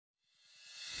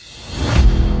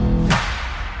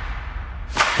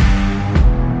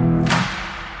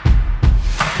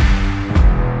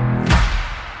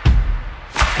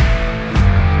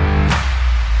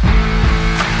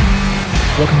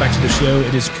show.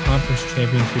 It is Conference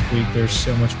Championship Week. There's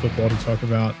so much football to talk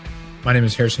about. My name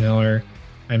is Harrison Heller.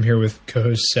 I'm here with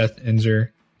co-host Seth Enzer.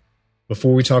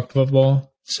 Before we talk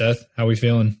football, Seth, how we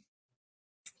feeling?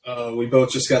 We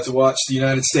both just got to watch the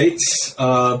United States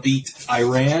beat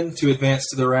Iran to advance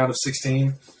to the round of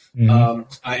 16. I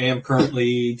am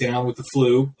currently down with the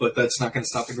flu, but that's not going to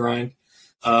stop the grind.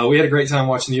 We had a great time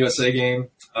watching the USA game.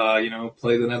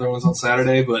 Play the Netherlands on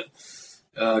Saturday, but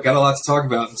got a lot to talk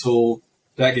about until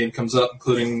that game comes up,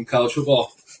 including college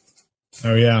football.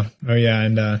 Oh yeah.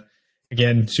 And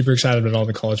again, super excited about all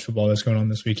the college football that's going on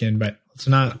this weekend, but let's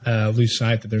not lose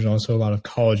sight that there's also a lot of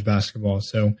college basketball.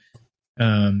 So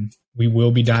we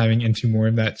will be diving into more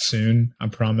of that soon, I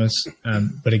promise.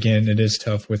 But again, it is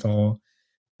tough with all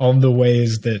the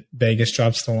ways that Vegas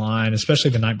drops the line,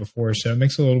 especially the night before. So it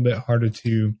makes it a little bit harder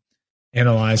to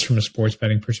analyze from a sports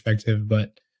betting perspective,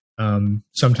 but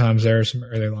sometimes there are some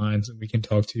early lines that we can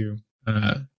talk to.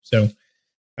 So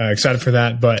excited for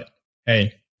that. But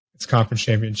hey, it's Conference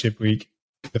Championship Week.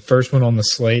 The first one on the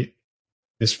slate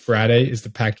this Friday is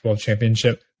the Pac-12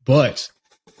 Championship. But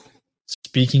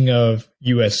speaking of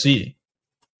USC,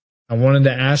 I wanted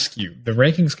to ask you, the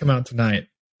rankings come out tonight.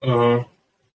 I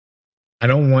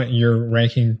don't want your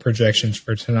ranking projections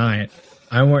for tonight.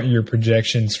 I want your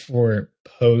projections for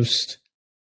post-conference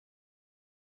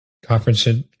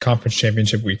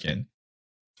championship weekend.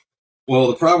 Well,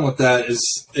 the problem with that is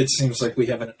it seems like we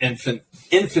have an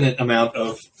infinite amount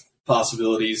of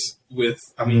possibilities with,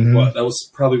 that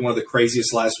was probably one of the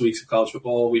craziest last weeks of college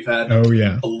football we've had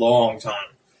in a long time.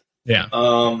 Yeah.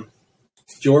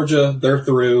 Georgia, they're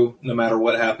through no matter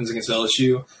what happens against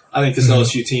LSU. I think this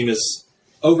LSU team is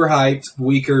overhyped,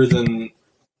 weaker than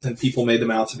people made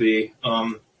them out to be.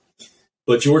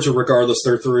 But Georgia, regardless,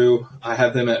 they're through. I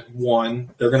have them at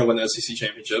 1. They're going to win the SEC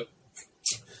championship.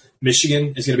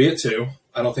 Michigan is going to be at 2.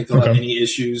 I don't think they'll have any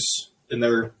issues in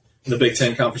the Big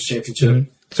Ten Conference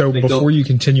Championship. So before you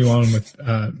continue on with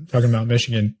talking about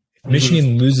Michigan, if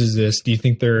Michigan loses this, do you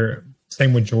think they're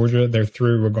same with Georgia? They're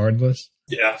through regardless?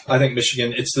 Yeah, I think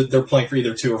Michigan. They're playing for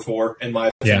either 2 or 4, in my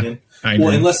opinion. I agree.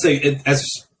 Well, unless as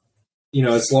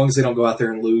long as they don't go out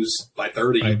there and lose by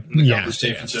 30 in the Conference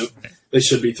Championship, they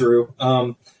should be through.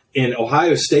 And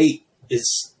Ohio State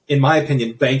is, in my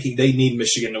opinion, banking. They need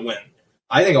Michigan to win.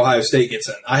 I think Ohio State gets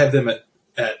in. I have them at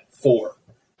 4.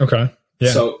 Okay.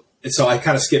 Yeah. So I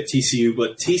kind of skipped TCU,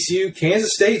 but TCU,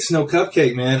 Kansas State's no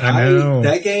cupcake, man. I know.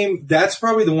 That game, that's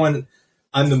probably the one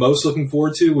I'm the most looking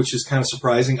forward to, which is kind of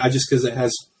surprising. Because it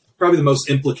has probably the most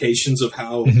implications of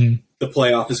how the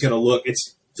playoff is going to look.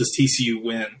 Does TCU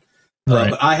win? Right.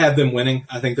 But I have them winning.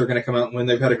 I think they're going to come out and win.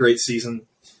 They've had a great season.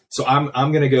 So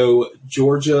I'm going to go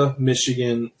Georgia,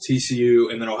 Michigan, TCU,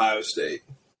 and then Ohio State.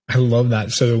 I love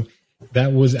that. So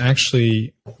that was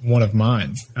actually one of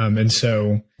mine. And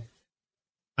so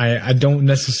I don't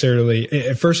necessarily –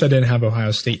 at first I didn't have Ohio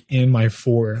State in my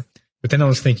 4, but then I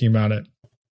was thinking about it.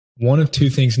 One of 2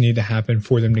 things need to happen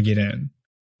for them to get in,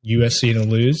 USC to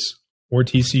lose or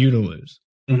TCU to lose.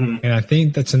 And I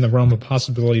think that's in the realm of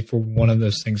possibility for one of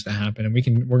those things to happen. And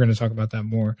we're going to talk about that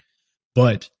more.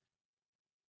 But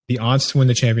the odds to win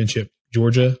the championship,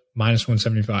 Georgia minus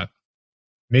 175,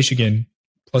 Michigan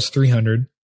plus 300,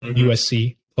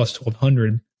 USC plus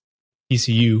 1200,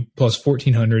 TCU plus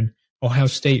 1400, Ohio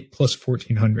State plus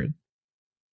 1400.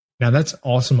 Now that's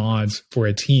awesome odds for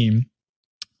a team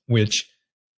which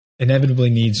inevitably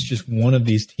needs just one of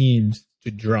these teams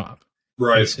to drop.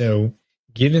 Right. And so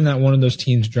given that one of those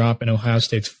teams drop and Ohio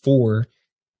State's 4,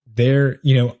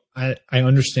 I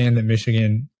understand that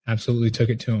Michigan absolutely took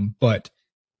it to them. But,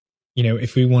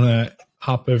 if we want to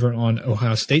hop over on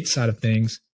Ohio State's side of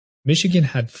things, Michigan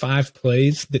had 5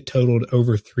 plays that totaled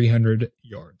over 300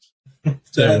 yards.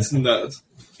 That's nuts.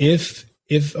 If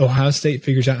Ohio State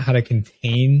figures out how to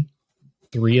contain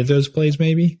 3 of those plays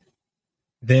maybe,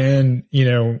 then,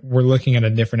 we're looking at a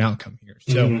different outcome here.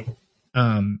 So,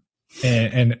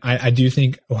 And I do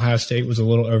think Ohio State was a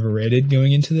little overrated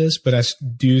going into this, but I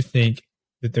do think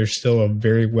that there's still a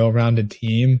very well-rounded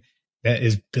team that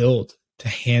is built to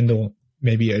handle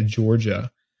maybe a Georgia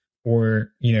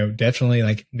or, definitely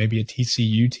like maybe a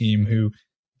TCU team who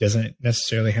doesn't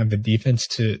necessarily have the defense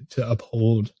to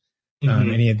uphold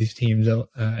any of these teams in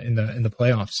the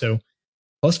playoffs. So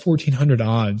plus 1,400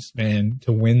 odds, man,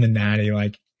 to win the Natty,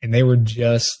 and they were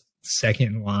just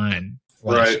second in line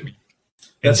last week.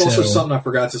 That's also something I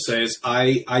forgot to say is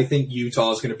I think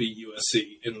Utah is going to be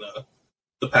USC in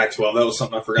the Pac-12. That was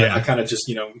something I forgot. Yeah. I kind of just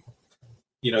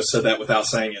said that without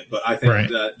saying it, but I think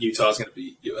that Utah is going to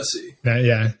be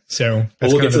USC. So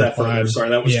we'll get to that further. Sorry,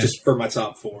 that was just for my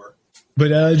top 4.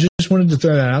 But just wanted to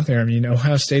throw that out there. I mean,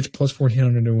 Ohio State's plus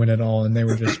 1,400 to win it all, and they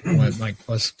were just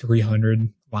plus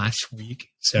 300 last week.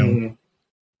 So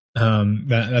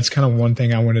that's kind of one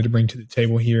thing I wanted to bring to the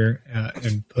table here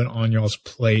and put on y'all's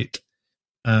plate.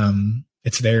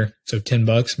 It's there. So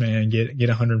 $10, man, get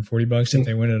 $140 if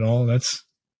they win it all. That's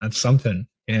something,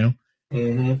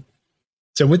 Mm-hmm.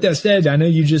 So with that said, I know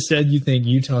you just said you think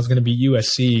Utah's going to be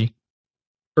USC.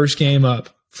 First game up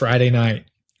Friday night,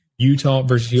 Utah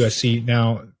versus USC.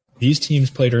 Now, these teams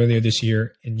played earlier this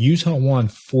year, and Utah won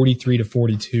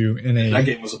 43-42 in a that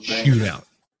game was a shootout.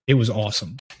 It was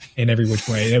awesome in every which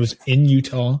way. It was in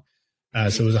Utah,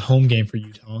 so it was a home game for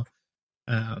Utah.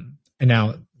 And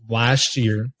now, last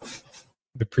year,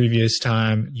 the previous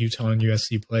time Utah and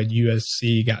USC played,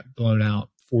 USC got blown out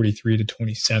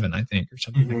 43-27, I think, or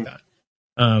something like that.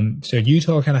 So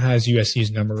Utah kind of has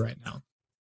USC's number right now.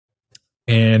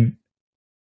 And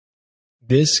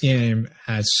this game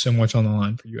has so much on the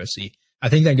line for USC. I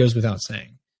think that goes without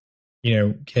saying.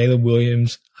 Caleb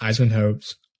Williams, Heisman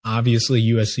hopes, obviously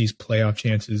USC's playoff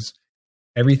chances,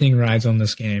 everything rides on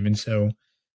this game. And so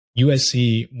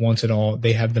USC wants it all.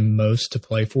 They have the most to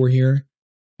play for here.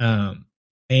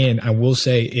 And I will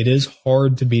say it is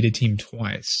hard to beat a team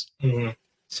twice. Mm-hmm.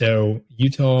 So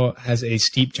Utah has a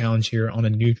steep challenge here on a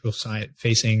neutral site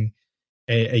facing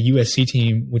a USC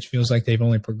team, which feels like they've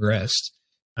only progressed.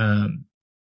 How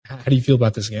do you feel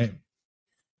about this game?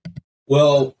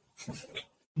 Well,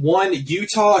 one,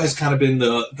 Utah has kind of been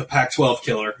the Pac-12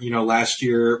 killer. Last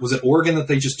year, was it Oregon that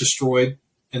they just destroyed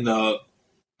in the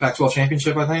Pac-12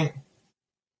 championship, I think?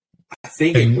 I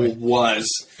think it was.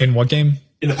 In what game?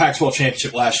 In the Pac-12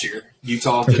 championship last year.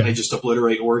 Utah, did they just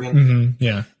obliterate Oregon? Mm-hmm,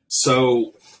 yeah.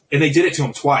 So, and they did it to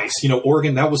them twice.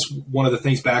 Oregon, that was one of the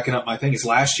things backing up my thing is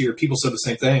last year, people said the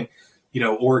same thing.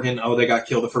 Oregon, they got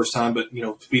killed the first time, but,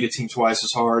 to beat a team twice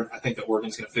is hard. I think that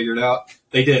Oregon's going to figure it out.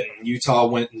 They didn't. Utah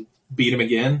went and beat them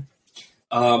again.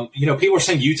 People are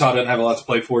saying Utah doesn't have a lot to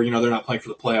play for. They're not playing for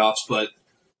the playoffs. But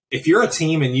if you're a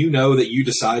team and you know that you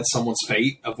decide someone's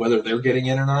fate of whether they're getting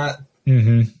in or not,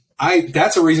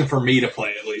 that's a reason for me to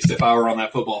play, at least, if I were on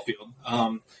that football field.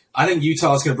 I think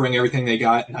Utah is going to bring everything they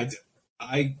got, and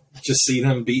I just see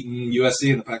them beating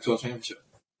USC in the Pac-12 championship.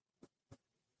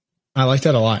 I like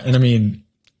that a lot. And I mean,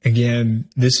 again,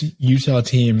 this Utah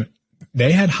team,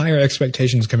 they had higher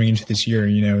expectations coming into this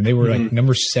year. They were like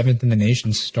number 7th in the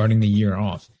nation starting the year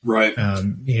off. Right.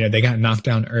 They got knocked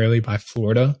down early by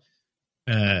Florida.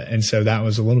 And so that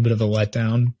was a little bit of a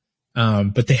letdown.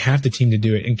 But they have the team to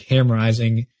do it. And Cam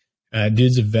Rising,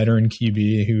 dude's a veteran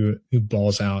QB who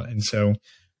balls out. And so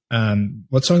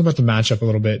let's talk about the matchup a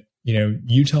little bit.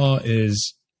 Utah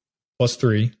is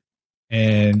 +3.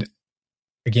 And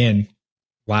again,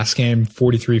 last game,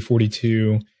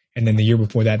 43-42. And then the year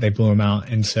before that, they blew them out.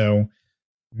 And so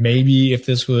maybe if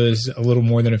this was a little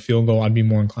more than a field goal, I'd be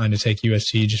more inclined to take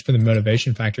USC just for the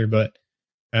motivation factor. But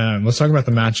let's talk about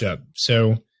the matchup.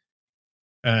 So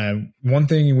one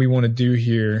thing we want to do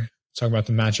here, talk about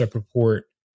the matchup report,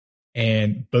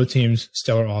 and both teams,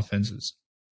 stellar offenses.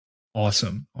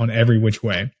 Awesome on every which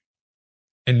way.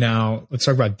 And now let's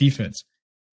talk about defense.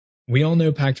 We all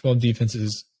know Pac-12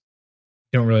 defenses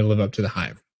don't really live up to the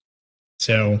hype.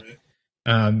 So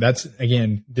that's,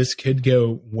 again, this could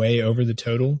go way over the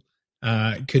total.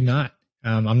 It could not.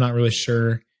 I'm not really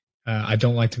sure. I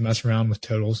don't like to mess around with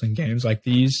totals in games like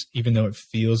these, even though it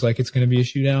feels like it's going to be a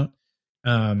shootout.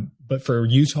 But for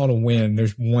Utah to win,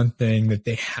 there's one thing that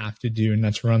they have to do, and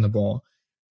that's run the ball.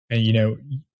 And,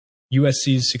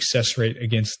 USC's success rate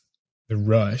against the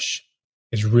rush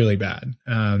is really bad.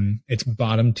 It's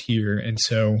bottom tier. And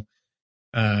so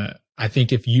I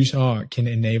think if Utah can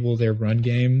enable their run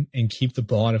game and keep the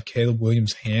ball out of Caleb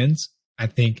Williams' hands, I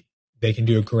think they can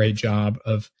do a great job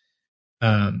of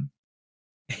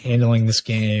handling this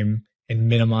game and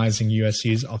minimizing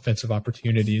USC's offensive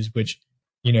opportunities, which,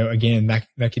 again,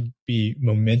 that could be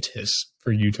momentous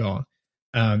for Utah.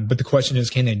 But the question is,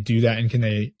 can they do that and can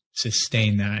they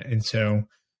sustain that? And so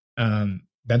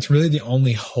that's really the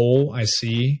only hole I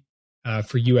see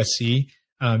for USC.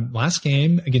 Last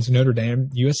game against Notre Dame,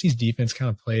 USC's defense kind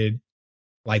of played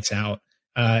lights out.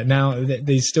 Now,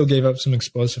 they still gave up some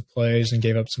explosive plays and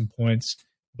gave up some points,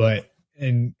 but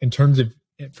in terms of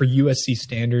for USC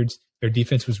standards, their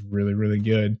defense was really, really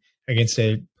good against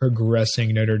a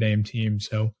progressing Notre Dame team.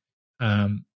 So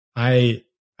I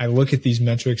look at these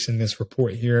metrics in this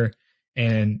report here,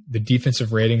 and the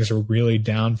defensive ratings are really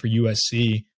down for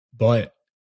USC, but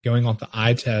going off the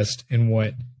eye test and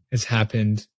what has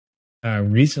happened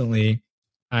recently,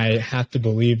 I have to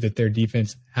believe that their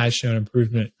defense has shown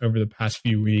improvement over the past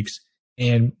few weeks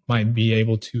and might be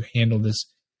able to handle this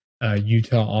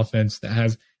Utah offense that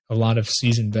has a lot of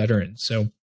seasoned veterans.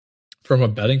 So from a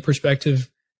betting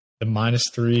perspective, the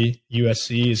 -3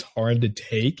 USC is hard to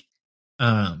take.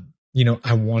 I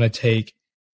want to take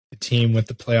the team with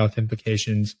the playoff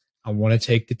implications. I want to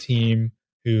take the team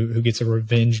who gets a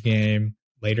revenge game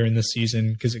later in the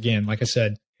season. Because again, like I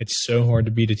said, it's so hard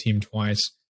to beat a team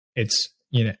twice. It's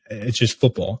just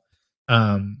football.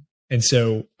 And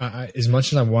so as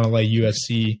much as I want to lay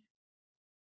USC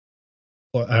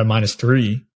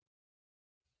 -3,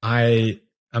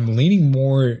 I'm leaning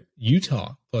more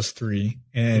Utah +3,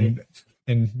 and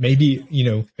maybe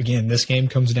again this game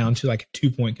comes down to like a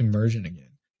 2-point conversion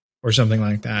again or something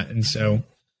like that. And so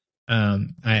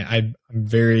I'm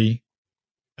very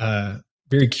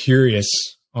very curious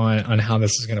on how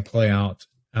this is going to play out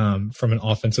from an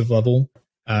offensive level.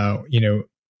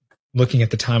 Looking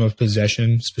at the time of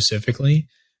possession specifically,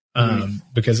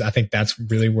 because I think that's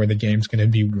really where the game's going to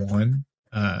be won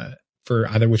for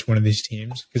either which one of these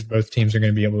teams, because both teams are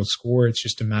going to be able to score. It's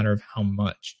just a matter of how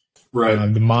much.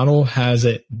 Right. The model has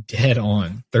it dead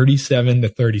on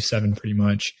 37-37 pretty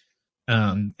much.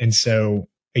 And so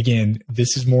again,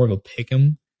 this is more of a pick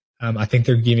 'em. I think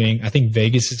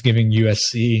Vegas is giving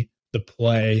USC the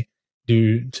play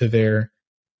due to their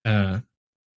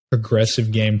progressive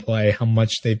gameplay, how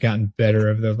much they've gotten better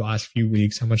over the last few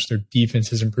weeks, how much their defense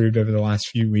has improved over the last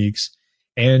few weeks,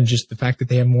 and just the fact that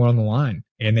they have more on the line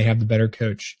and they have the better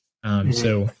coach,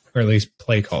 or at least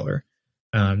play caller.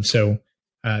 So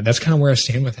that's kind of where I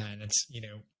stand with that. And it's,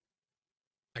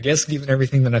 I guess given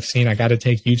everything that I've seen, I got to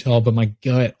take Utah, but my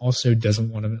gut also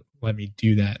doesn't want to let me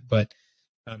do that. But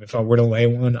if I were to lay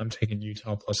one, I'm taking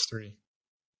Utah +3.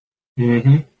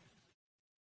 Mm-hmm.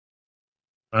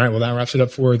 All right, well, that wraps it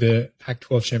up for the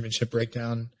Pac-12 championship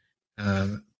breakdown.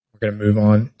 We're going to move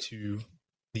on to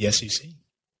the SEC.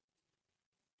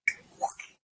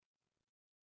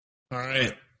 All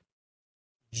right.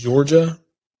 Georgia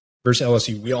versus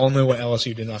LSU. We all know what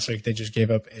LSU did last week. They just gave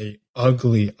up a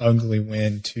ugly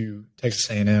win to Texas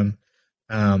A&M.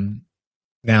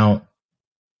 Now,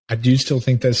 I do still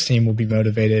think this team will be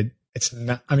motivated. It's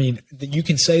not. I mean, you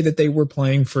can say that they were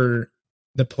playing for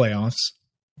the playoffs,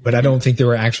 but I don't think they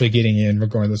were actually getting in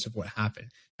regardless of what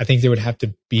happened. I think they would have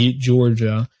to beat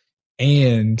Georgia,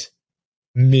 and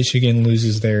Michigan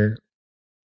loses their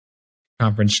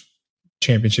conference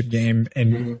championship game,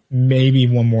 and maybe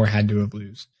one more had to have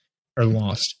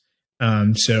lost.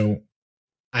 So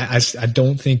I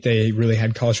don't think they really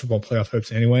had college football playoff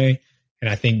hopes anyway, and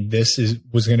I think this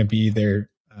was going to be their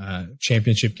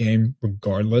championship game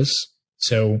regardless.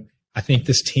 So I think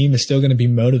this team is still going to be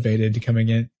motivated to come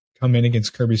in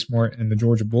against Kirby Smart and the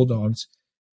Georgia Bulldogs.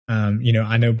 I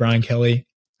know Brian Kelly,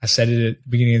 I said it at the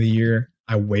beginning of the year,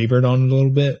 I wavered on it a little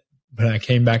bit, but I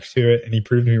came back to it and he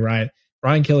proved me right.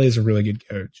 Brian Kelly is a really good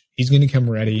coach. He's going to come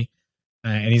ready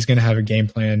and he's going to have a game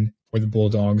plan for the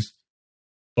Bulldogs.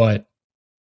 But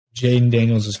Jaden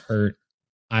Daniels is hurt.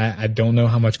 I don't know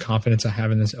how much confidence I have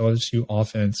in this LSU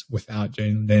offense without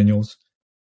Jaden Daniels.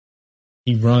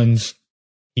 He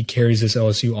carries this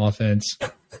LSU offense,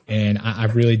 and I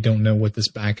really don't know what this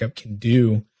backup can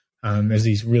do as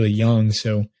he's really young.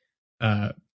 So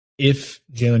if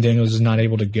Jalen Daniels is not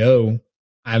able to go,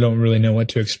 I don't really know what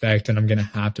to expect, and I'm going to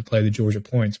have to play the Georgia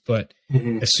points. But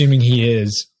assuming he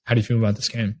is, how do you feel about this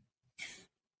game?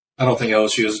 I don't think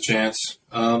LSU has a chance.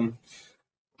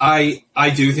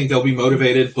 I do think they'll be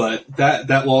motivated, but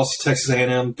that loss to Texas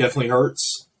A&M definitely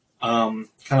hurts. Kind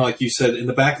of like you said, in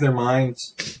the back of their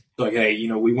minds, like, hey,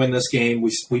 we win this game,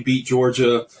 we beat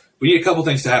Georgia. We need a couple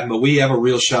things to happen, but we have a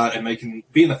real shot at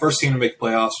being the first team to make the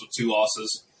playoffs with 2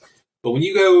 losses. But when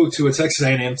you go to a Texas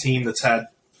A&M team that's had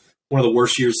one of the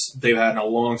worst years they've had in a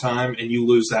long time, and you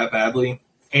lose that badly,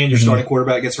 and your starting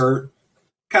quarterback gets hurt,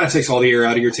 kind of takes all the air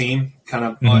out of your team, kind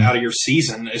of out of your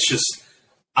season. It's just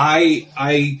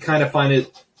I kind of find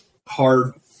it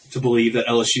hard to believe that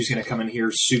LSU is going to come in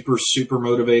here super, super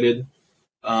motivated.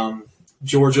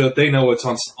 Georgia, they know what's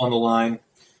on the line.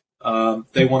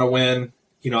 They want to win.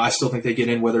 I still think they get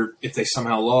in if they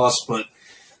somehow lost, but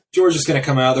Georgia's going to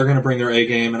come out. They're going to bring their A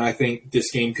game, and I think this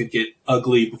game could get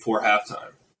ugly before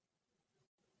halftime.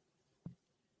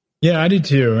 Yeah, I do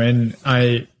too, and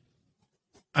I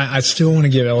still want to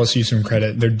give LSU some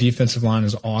credit. Their defensive line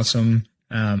is awesome.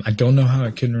 I don't know how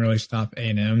it couldn't really stop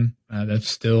A&M. That's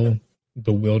still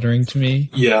bewildering to me.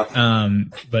 Yeah.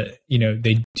 But,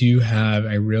 they do have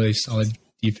a really solid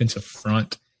defensive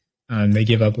front. They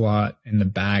give up a lot in the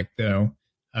back, though,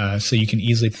 so you can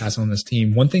easily pass on this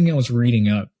team. One thing I was reading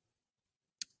up,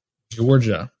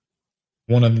 Georgia,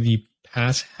 one of the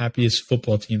pass-happiest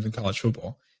football teams in college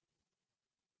football.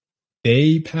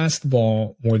 They pass the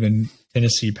ball more than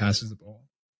Tennessee passes the ball.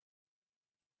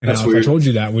 Now, That's if weird. I told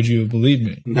you that, would you believe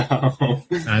me? No.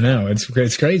 I know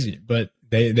it's crazy, but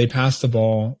they pass the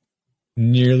ball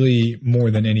nearly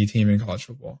more than any team in college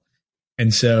football.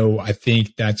 And so I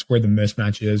think that's where the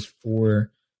mismatch is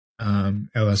for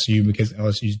LSU, because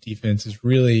LSU's defense is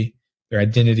really their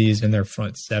identity is in their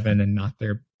front seven and not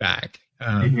their back,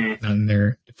 not in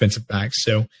their defensive backs.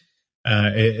 So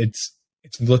it's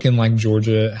looking like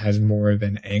Georgia has more of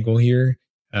an angle here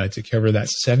to cover that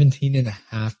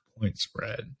 17.5 point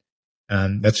spread.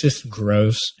 That's just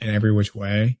gross in every which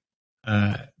way.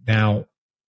 Now,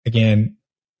 again,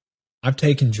 I've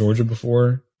taken Georgia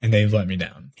before and they've let me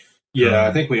down. Yeah,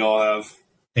 I think we all have.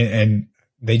 And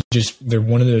they're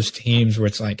one of those teams where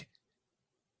it's like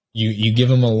you give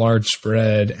them a large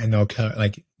spread and they'll cut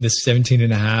like this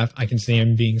 17.5. I can see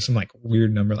them being some like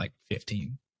weird number like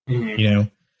 15, you know?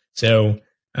 So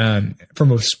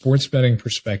from a sports betting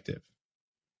perspective,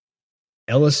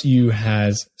 LSU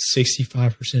has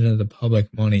 65% of the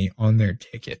public money on their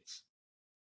tickets.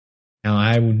 Now,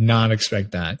 I would not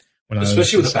expect that.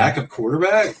 Especially with a backup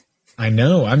quarterback. I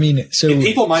know. I mean, so and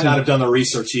people might not have done the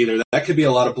research either. That could be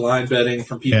a lot of blind betting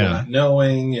from people not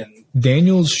knowing. And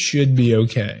Daniels should be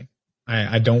okay.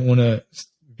 I don't want to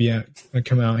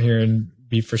come out here and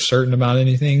be for certain about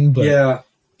anything, but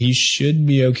he should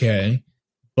be okay.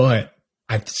 But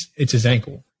it's his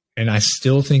ankle, and I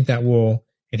still think that will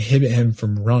inhibit him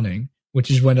from running, which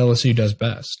is what LSU does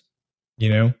best. You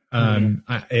know,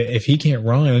 if he can't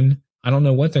run, I don't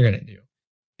know what they're going to do.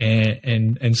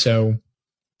 And so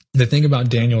the thing about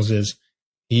Daniels is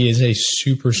he is a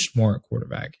super smart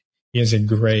quarterback. He has a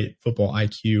great football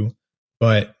IQ,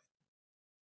 but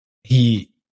he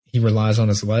relies on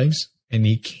his legs, and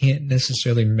he can't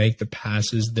necessarily make the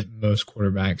passes that most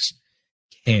quarterbacks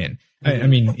can. I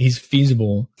mean, he's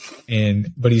feasible,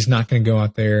 but he's not going to go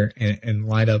out there and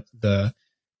light up the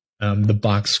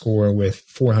box score with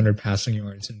 400 passing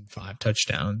yards and 5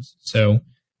 touchdowns. So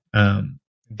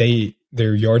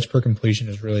their yards per completion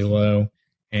is really low,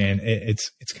 and it's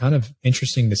kind of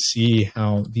interesting to see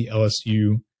how the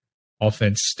LSU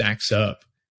offense stacks up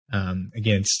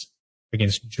against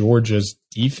Georgia's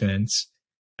defense,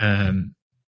 because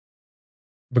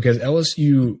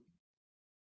LSU,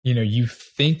 you know, you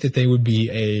think that they would be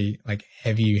a like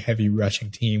heavy rushing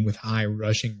team with high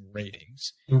rushing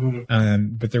ratings,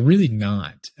 but they're really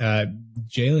not.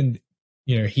 Jalen,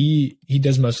 you know, he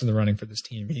does most of the running for this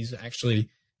team. He's actually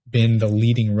been the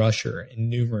leading rusher in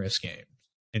numerous games,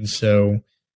 and so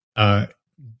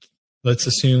let's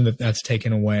assume that that's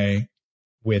taken away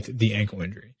with the ankle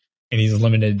injury, and he's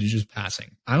limited to just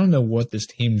passing. I don't know what this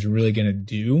team's really going to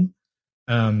do,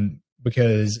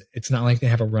 because it's not like they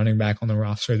have a running back on the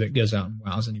roster that goes out and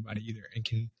wows anybody either and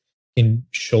can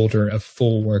shoulder a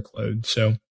full workload.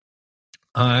 So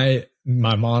my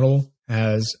model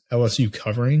has LSU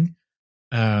covering,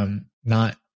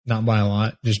 not by a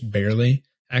lot, just barely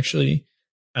actually.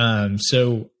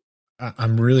 So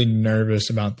I'm really nervous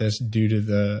about this due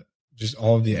to just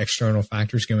all of the external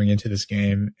factors going into this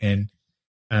game. And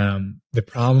the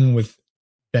problem with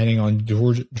betting on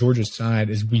Georgia's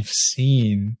side is we've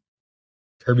seen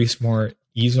Kirby Smart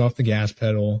ease off the gas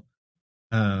pedal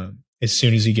as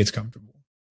soon as he gets comfortable.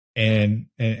 And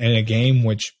in a game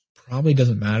which probably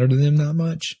doesn't matter to them that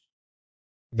much,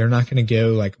 they're not going to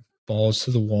go like balls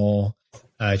to the wall,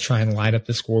 try and light up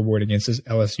the scoreboard against this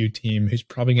LSU team who's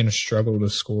probably going to struggle to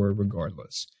score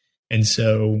regardless. And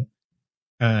so,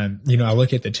 you know, I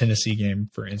look at the Tennessee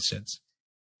game, for instance.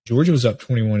 Georgia was up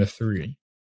 21-3,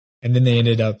 and then they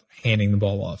ended up handing the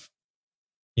ball off,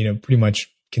 you know, pretty much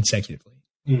consecutively.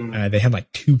 They had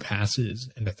like 2 passes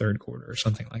in the third quarter or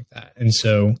something like that. And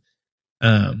so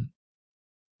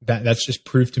that's just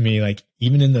proof to me, like,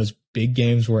 even in those big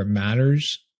games where it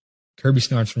matters, Kirby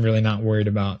Smart's really not worried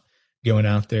about going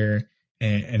out there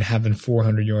and having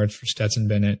 400 yards for Stetson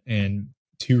Bennett and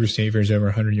 2 receivers over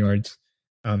 100 yards.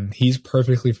 He's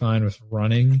perfectly fine with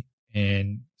running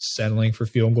and settling for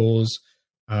field goals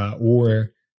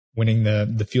or winning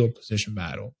the field position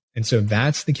battle. And so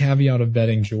that's the caveat of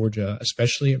betting Georgia,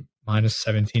 especially at minus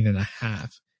 17.5.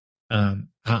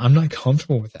 I'm not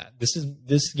comfortable with that.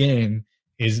 This game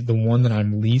is the one that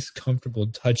I'm least comfortable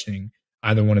touching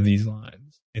either one of these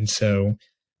lines. And so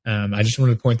I just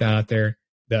wanted to point that out there.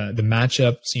 The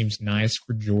matchup seems nice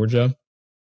for Georgia,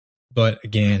 but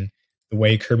again, the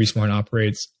way Kirby Smart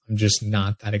operates, I'm just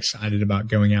not that excited about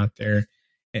going out there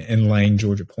and laying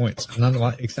Georgia points. I'm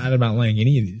not excited about laying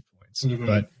any of these points,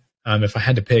 but if I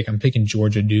had to pick, I'm picking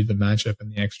Georgia due to the matchup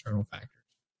and the external factors.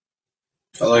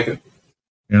 I like it.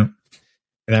 Yeah.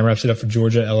 And that wraps it up for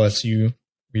Georgia, LSU.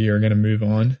 We are going to move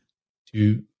on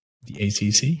to the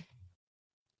ACC.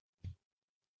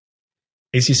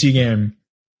 ACC game,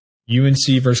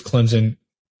 UNC versus Clemson.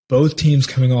 Both teams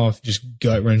coming off just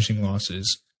gut-wrenching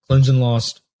losses. Clemson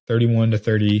lost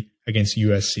 31-30 against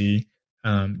USC.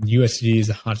 USC is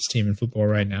the hottest team in football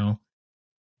right now.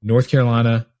 North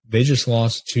Carolina, they just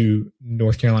lost to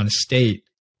North Carolina State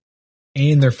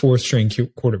and their fourth-string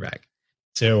quarterback.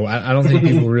 So I don't think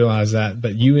people realize that,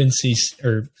 but NC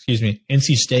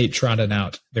State trotted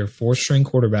out their fourth-string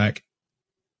quarterback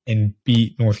and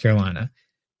beat North Carolina.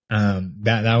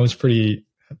 That was pretty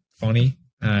funny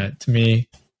to me.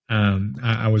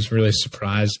 I was really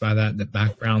surprised by that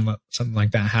background, something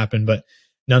like that happened. But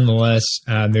nonetheless,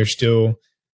 they're still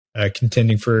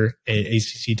contending for a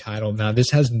ACC title. Now,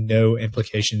 this has no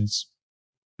implications,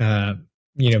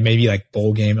 maybe like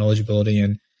bowl game eligibility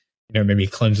and, maybe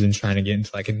Clemson's trying to get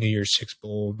into like a New Year's Six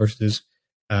bowl versus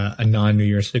a non-New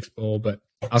Year's Six bowl. But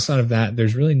outside of that,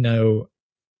 there's really no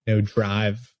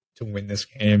drive to win this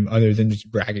game other than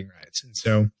just bragging rights. And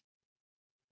so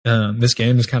this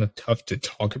game is kind of tough to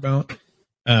talk about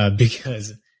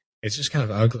because it's just kind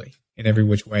of ugly in every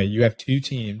which way. You have two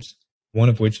teams, one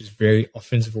of which is very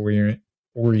offensive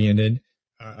oriented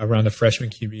around a freshman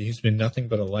QB who's been nothing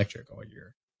but electric all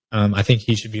year. I think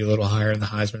he should be a little higher in the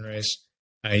Heisman race.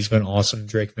 He's been awesome.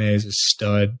 Drake May is a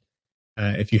stud.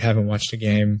 If you haven't watched a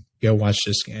game, go watch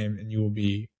this game, and you will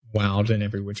be wowed in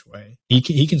every which way.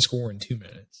 He can score in 2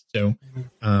 minutes. So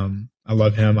I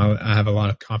love him. I have a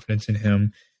lot of confidence in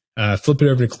him. Flip it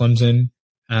over to Clemson.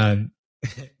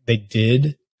 They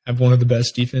did have one of the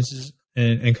best defenses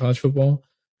in college football,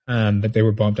 but they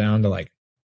were bumped down to like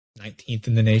 19th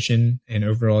in the nation in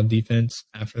overall defense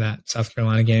after that South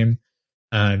Carolina game.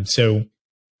 So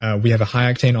we have a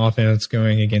high-octane offense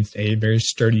going against a very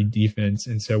sturdy defense,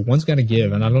 and so one's got to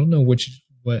give, and I don't know what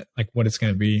it's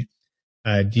going to be.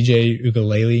 DJ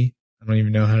Ugalele, I don't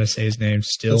even know how to say his name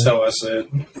still. That's how I say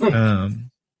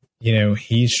it.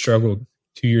 He's struggled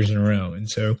 2 years in a row, and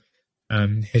so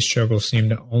his struggles seem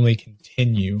to only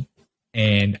continue,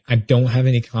 and I don't have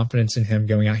any confidence in him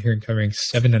going out here and covering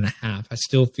 7.5. I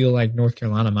still feel like North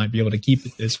Carolina might be able to keep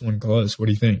this one close. What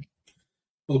do you think?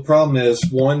 Well, the problem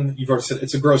is, one, you've already said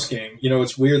it's a gross game.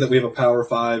 It's weird that we have a Power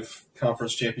 5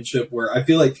 conference championship where I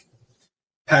feel like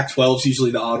Pac-12 is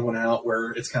usually the odd one out,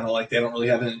 where it's kind of like they don't really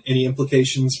have any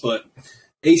implications. But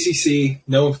ACC,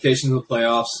 no implications in the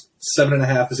playoffs.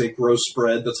 7.5 is a gross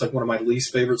spread. That's like one of my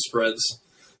least favorite spreads.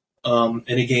 In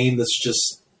a game that's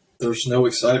just, there's no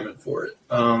excitement for it.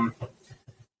 I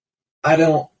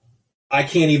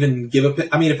can't even give a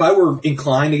pick. I mean, if I were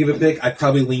inclined to give a pick, I'd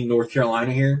probably lean North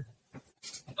Carolina here.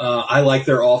 I like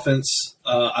their offense.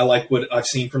 I like what I've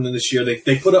seen from them this year.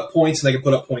 They put up points, and they can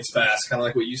put up points fast, kind of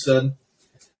like what you said.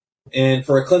 And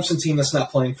for a Clemson team that's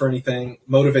not playing for anything,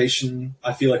 motivation,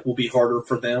 I feel like, will be harder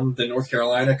for them than North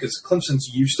Carolina because Clemson's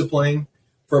used to playing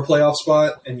for a playoff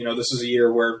spot, and, this is a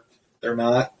year where they're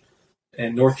not.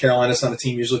 And North Carolina's not a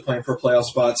team usually playing for a playoff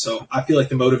spot, so I feel like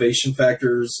the motivation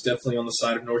factor is definitely on the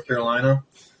side of North Carolina.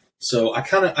 So I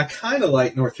kind of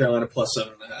like North Carolina plus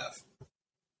 7.5.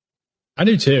 I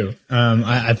do too.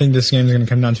 I think this game is going to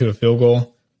come down to a field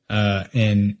goal.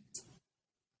 And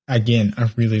again, I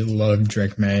really love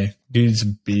Drake May. Dude's a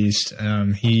beast.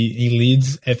 He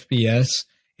leads FBS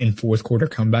in fourth quarter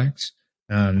comebacks.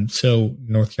 So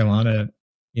North Carolina,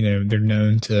 they're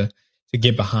known to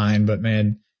get behind, but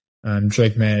man,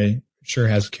 Drake May sure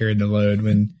has carried the load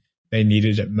when they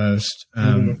needed it most.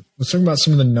 Let's talk about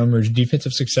some of the numbers.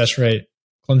 Defensive success rate,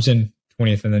 Clemson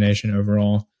 20th in the nation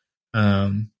overall.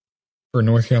 For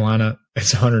North Carolina,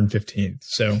 it's 115th.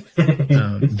 So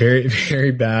very,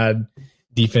 very bad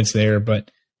defense there.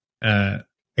 But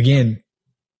again,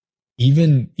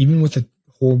 even with a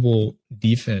horrible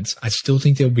defense, I still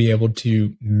think they'll be able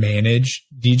to manage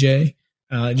DJ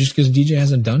just because DJ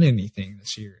hasn't done anything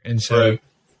this year. And so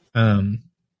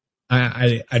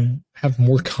I have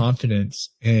more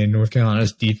confidence in North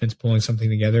Carolina's defense pulling something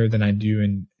together than I do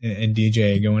in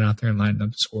DJ going out there and lining up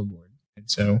the scoreboard. And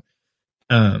so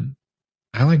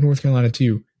I like North Carolina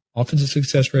too. Offensive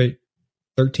success rate,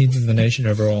 13th in the nation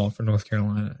overall for North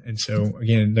Carolina. And so,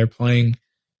 again, they're playing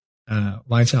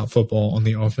lights out football on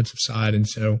the offensive side. And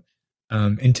so,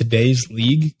 in today's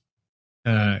league,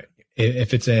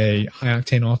 if it's a high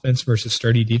octane offense versus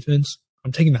sturdy defense,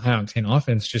 I'm taking the high octane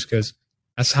offense just because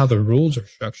that's how the rules are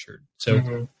structured.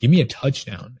 So, give me a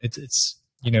touchdown. It's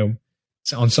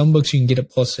on some books you can get it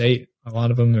 +8. A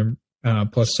lot of them are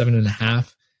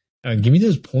 +7.5. Give me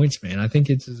those points, man. I think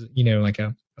it's, like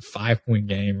a 5-point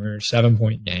game or a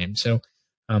 7-point game. So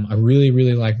I really,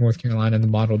 really like North Carolina, and the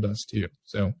model does too.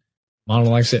 So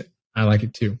model likes it. I like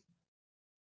it too.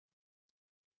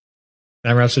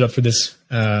 That wraps it up for this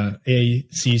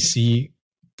ACC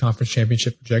conference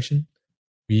championship projection,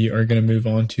 we are going to move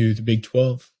on to the Big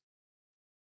 12.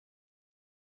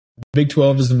 The Big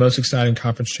 12 is the most exciting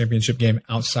conference championship game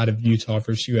outside of Utah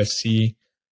versus USC.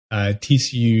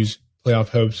 TCU's playoff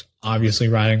hopes obviously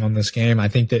riding on this game. I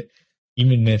think that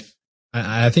even if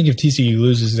TCU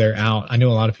loses, they're out. I know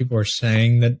a lot of people are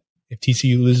saying that if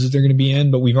TCU loses, they're going to be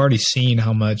in, but we've already seen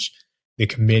how much the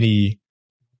committee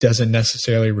doesn't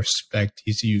necessarily respect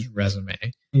TCU's resume.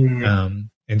 Mm-hmm.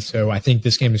 And so I think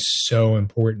this game is so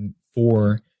important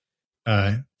for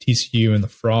TCU and the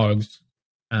Frogs.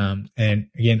 And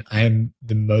again, I am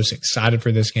the most excited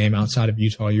for this game outside of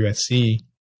Utah USC.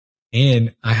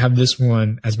 And I have this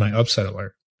one as my upset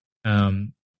alert.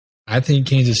 I think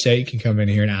Kansas State can come in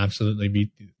here and absolutely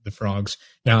beat the Frogs.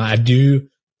 Now, I do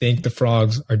think the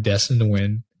Frogs are destined to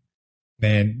win.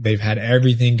 Man, they've had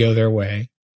everything go their way.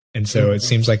 And so it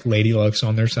seems like Lady Luck's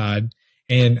on their side.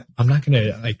 And I'm not going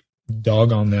to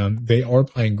dog on them. They are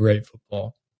playing great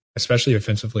football, especially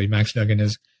offensively. Max Duggan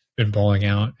has been balling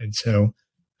out. And so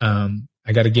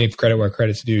I got to give credit where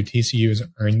credit's due. TCU has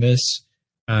earned this.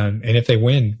 And if they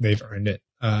win, they've earned it,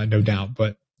 no doubt.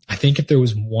 But I think if there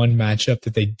was one matchup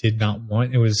that they did not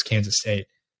want, it was Kansas State.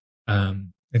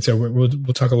 And so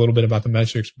we'll talk a little bit about the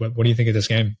metrics. But what do you think of this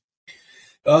game?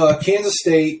 Kansas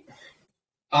State,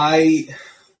 I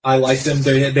like them.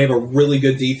 They have a really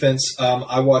good defense.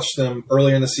 I watched them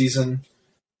earlier in the season.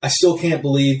 I still can't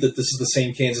believe that this is the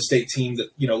same Kansas State team that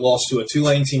lost to a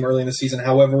Tulane team early in the season.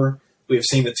 However, we have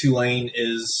seen that Tulane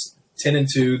is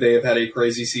 10-2. They have had a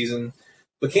crazy season.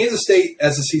 But Kansas State,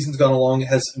 as the season's gone along,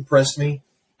 has impressed me.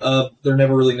 They're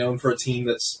never really known for a team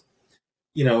that's,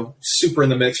 super in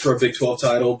the mix for a Big 12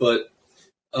 title. But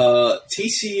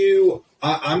TCU,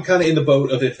 I'm kind of in the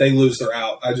boat of if they lose, they're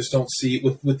out. I just don't see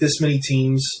with this many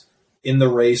teams in the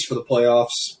race for the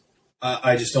playoffs.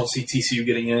 I just don't see TCU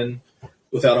getting in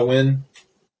without a win.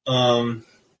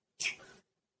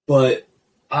 But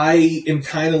I am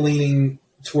kind of leaning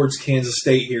towards Kansas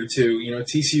State here too.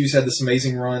 TCU's had this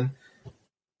amazing run,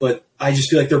 but I just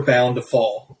feel like they're bound to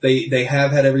fall. They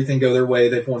have had everything go their way.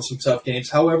 They've won some tough games.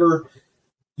 However,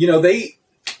 they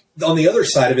on the other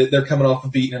side of it, they're coming off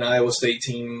of beating an Iowa State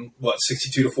team,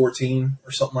 62-14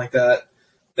 or something like that.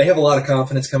 They have a lot of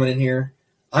confidence coming in here.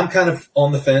 I'm kind of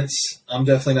on the fence. I'm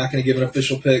definitely not going to give an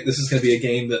official pick. This is going to be a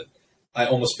game that I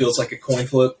almost feels like a coin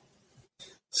flip.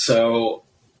 So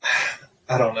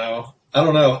I don't know.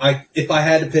 If I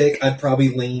had to pick, I'd probably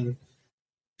lean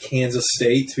Kansas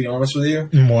State, to be honest with you.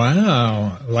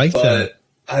 Wow. I like that.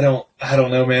 I don't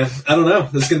know, man. I don't know.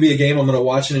 This is going to be a game I'm going to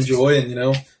watch and enjoy, and,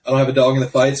 I don't have a dog in the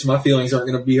fight, so my feelings aren't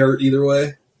going to be hurt either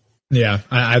way. Yeah,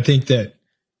 I think that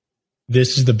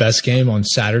this is the best game on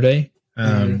Saturday.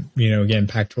 Again,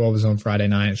 Pac-12 is on Friday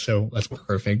night, so that's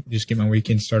perfect. Just get my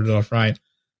weekend started off right.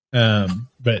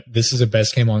 But this is the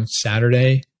best game on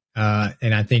Saturday,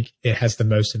 and I think it has the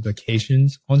most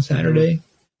implications on Saturday.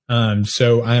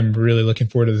 So I'm really looking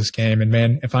forward to this game. And,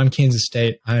 man, if I'm Kansas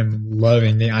State, I'm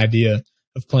loving the idea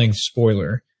of playing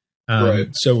spoiler. Right.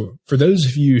 So for those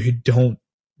of you who don't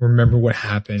remember what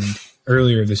happened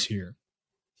earlier this year,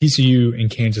 TCU and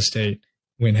Kansas State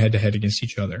went head-to-head against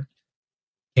each other.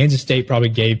 Kansas State probably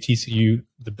gave TCU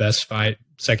the best fight,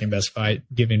 second best fight,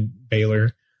 given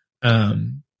Baylor,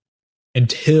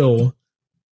 until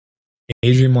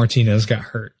Adrian Martinez got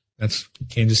hurt. That's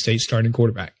Kansas State starting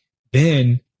quarterback.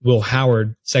 Then Will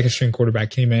Howard, second-string quarterback,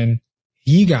 came in.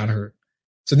 He got hurt.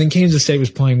 So then Kansas State was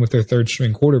playing with their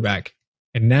third-string quarterback.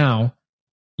 And now,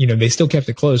 they still kept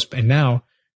it close. And now,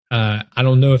 I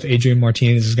don't know if Adrian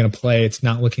Martinez is going to play. It's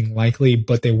not looking likely,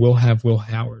 but they will have Will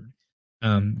Howard,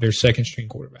 their second-string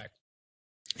quarterback.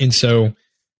 And so,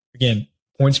 again,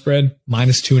 point spread,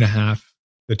 -2.5.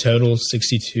 The total is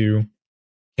 62.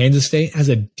 Kansas State has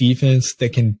a defense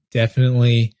that can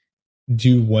definitely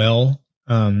do well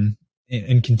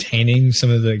in containing some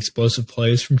of the explosive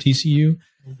plays from TCU.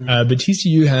 But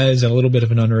TCU has a little bit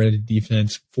of an underrated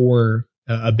defense for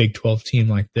a Big 12 team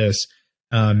like this.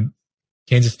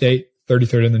 Kansas State,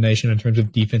 33rd in the nation in terms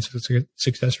of defensive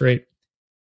success rate.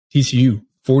 TCU,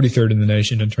 43rd in the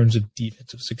nation in terms of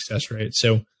defensive success rate.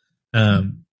 So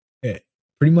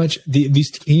pretty much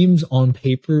these teams on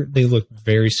paper, they look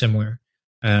very similar.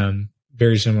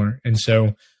 Very similar. And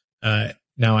so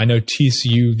now I know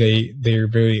TCU, they're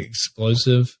very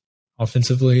explosive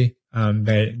offensively.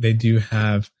 They do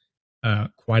have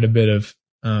quite a bit of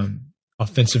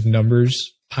offensive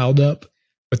numbers piled up,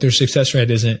 but their success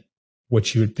rate isn't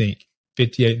what you would think.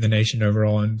 58 in the nation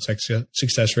overall in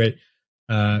success rate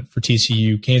for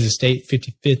TCU. Kansas State,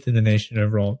 55th in the nation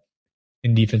overall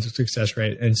in defensive success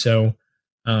rate. And so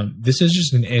this is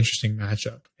just an interesting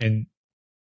matchup. And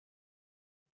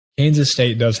Kansas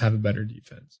State does have a better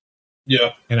defense.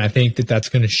 Yeah. And I think that that's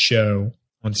going to show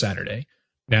on Saturday.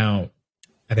 Now,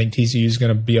 I think TCU is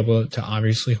going to be able to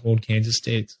obviously hold Kansas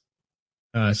State's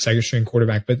second string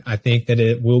quarterback, but I think that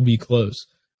it will be close.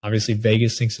 Obviously,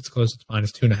 Vegas thinks it's close. It's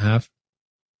 -2.5.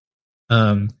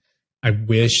 I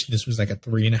wish this was like a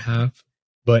 3.5,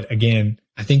 but again,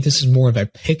 I think this is more of a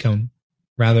pick 'em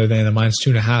rather than a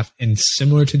 -2.5. And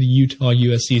similar to the Utah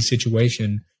USC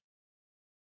situation,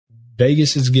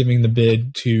 Vegas is giving the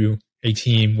bid to a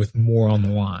team with more on the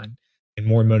line and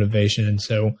more motivation. And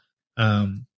so,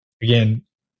 again,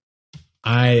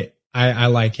 I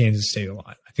like Kansas State a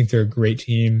lot. I think they're a great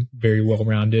team, very well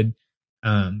rounded.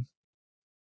 I'm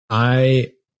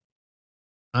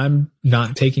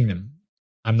not taking them.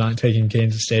 I'm not taking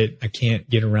Kansas State. I can't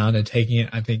get around to taking it.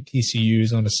 I think TCU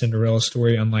is on a Cinderella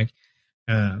story, unlike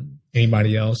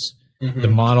anybody else. Mm-hmm. The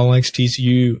model likes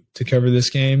TCU to cover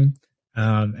this game,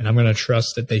 and I'm going to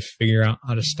trust that they figure out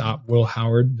how to stop Will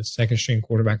Howard, the second string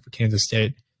quarterback for Kansas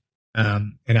State.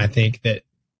 And I think that,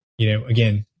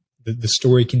 again, the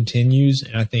story continues,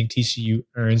 and I think TCU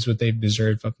earns what they've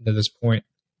deserved up until this point.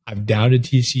 I've doubted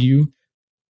TCU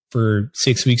for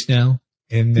 6 weeks now,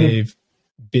 and they've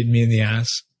bitten me in the ass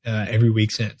every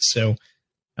week since. So,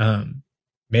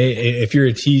 if you're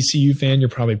a TCU fan, you're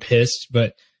probably pissed,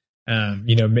 but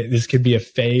this could be a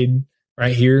fade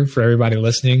right here for everybody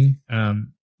listening.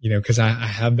 Because I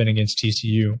have been against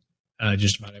TCU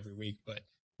just about every week, but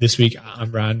this week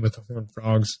I'm riding with the Horned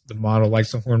Frogs. The model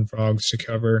likes the Horned Frogs to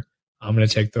cover. I'm going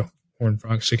to take the Horned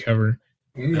Frogs to cover,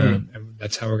 and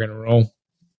that's how we're going to roll.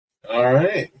 All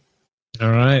right.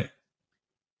 All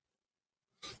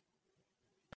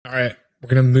right, we're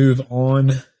going to move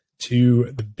on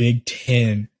to the Big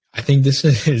Ten. I think this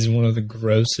is one of the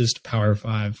grossest Power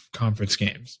 5 conference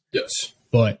games. Yes.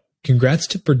 But congrats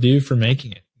to Purdue for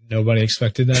making it. Nobody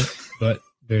expected that, but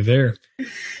they're there.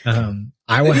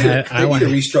 Iowa had to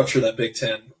restructure that Big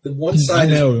Ten. The one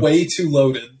side is way too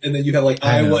loaded, and then you have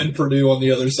Iowa and Purdue on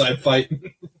the other side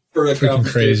fighting for a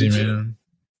conference. Crazy, man.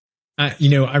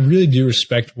 I really do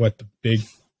respect what the Big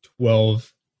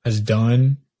 12 has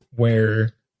done,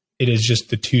 where it is just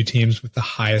the two teams with the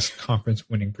highest conference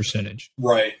winning percentage.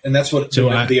 Right. And that's what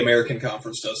the American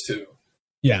Conference does too.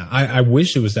 Yeah. I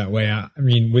wish it was that way. I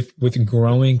mean, with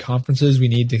growing conferences, we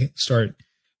need to start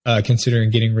considering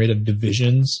getting rid of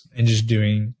divisions and just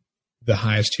doing the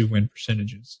highest two win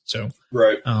percentages. So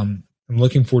right. I'm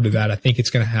looking forward to that. I think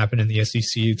it's going to happen in the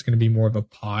SEC. It's going to be more of a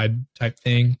pod type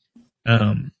thing.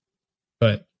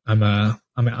 But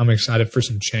I'm excited for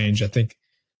some change. I think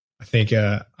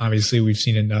obviously we've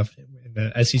seen enough in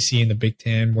the SEC and the Big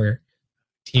Ten where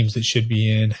teams that should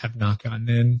be in have not gotten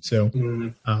in. So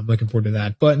I'm looking forward to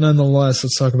that. But nonetheless,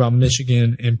 let's talk about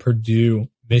Michigan and Purdue.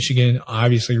 Michigan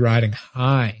obviously riding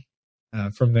high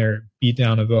from their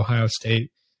beatdown of Ohio State.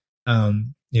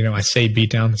 I say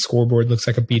beatdown. The scoreboard looks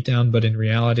like a beatdown, but in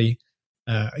reality,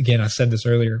 again, I said this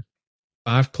earlier,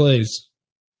 5 plays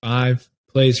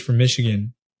for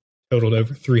Michigan totaled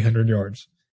over 300 yards.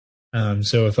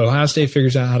 So if Ohio State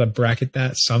figures out how to bracket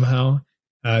that somehow,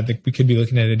 we could be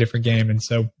looking at a different game. And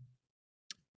so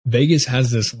Vegas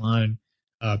has this line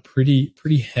pretty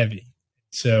heavy.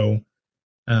 So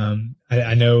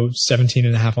I know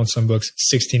 17.5 on some books,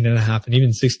 16.5, and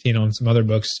even 16 on some other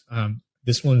books.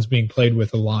 This one's being played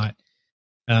with a lot.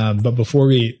 But before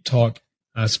we talk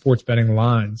sports betting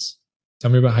lines,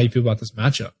 tell me about how you feel about this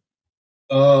matchup.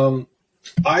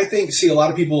 I think, a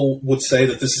lot of people would say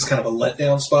that this is kind of a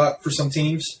letdown spot for some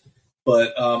teams,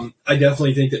 but I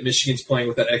definitely think that Michigan's playing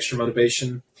with that extra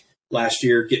motivation. Last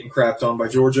year, getting crapped on by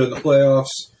Georgia in the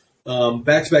playoffs.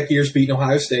 Back-to-back years beating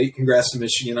Ohio State. Congrats to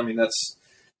Michigan. I mean, that's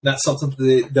not something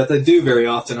that they do very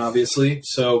often, obviously.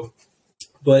 So,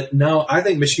 but no, I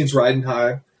think Michigan's riding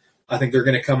high. I think they're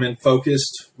going to come in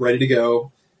focused, ready to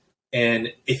go.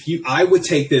 And I would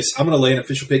take this. I'm going to lay an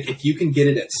official pick. If you can get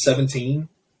it at 17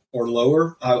 or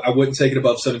lower, I wouldn't take it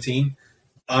above 17.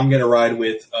 I'm going to ride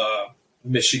with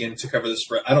Michigan to cover the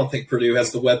spread. I don't think Purdue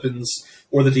has the weapons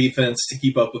or the defense to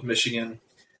keep up with Michigan.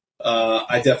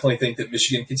 I definitely think that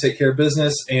Michigan can take care of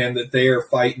business and that they are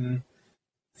fighting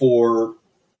for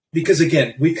 – because,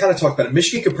 again, we kind of talked about it.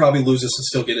 Michigan could probably lose this and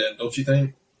still get in, don't you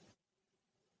think?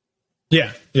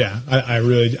 Yeah.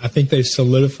 I think they've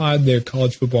solidified their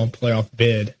college football playoff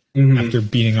bid after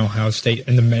beating Ohio State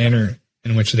in the manner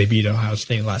in which they beat Ohio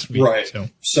State last week. Right.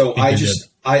 So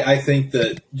I think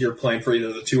that you're playing for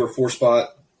either the 2 or 4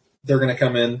 spot. They're going to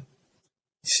come in. You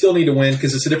still need to win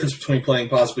because it's the difference between playing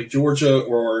possibly Georgia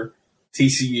or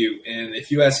TCU. And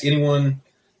if you ask anyone,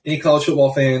 any college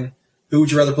football fan, who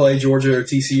would you rather play, Georgia or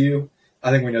TCU?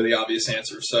 I think we know the obvious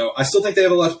answer. So I still think they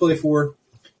have a lot to play for.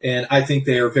 and I think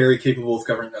they are very capable of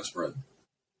covering that spread.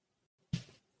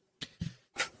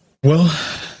 Well,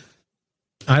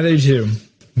 I do too,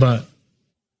 but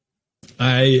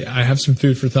I have some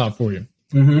food for thought for you.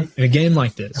 In a game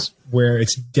like this, where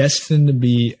it's destined to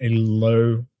be a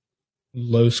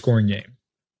low scoring game.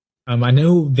 I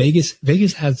know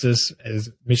Vegas has this as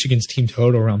Michigan's team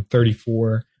total around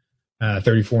 34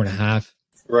 and a half.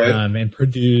 Right. And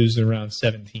Purdue's around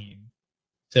 17.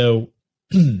 So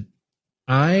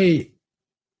I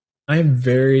am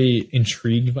very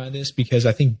intrigued by this because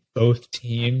I think both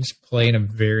teams play in a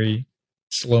very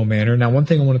slow manner. Now, one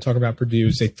thing I want to talk about Purdue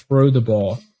is they throw the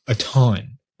ball a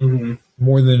ton.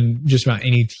 More than just about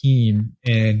any team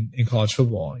in college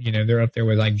football. You know, they're up there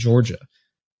with like Georgia,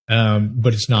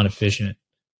 but it's not efficient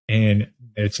and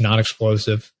it's not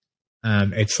explosive.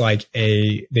 It's like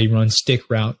they run stick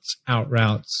routes, out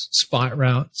routes, spot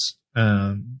routes,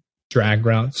 drag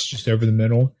routes just over the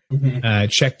middle,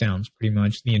 check downs pretty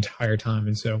much the entire time.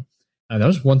 And so that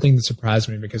was one thing that surprised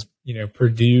me because, you know,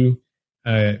 Purdue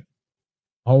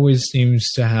always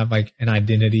seems to have like an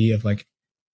identity of like,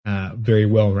 very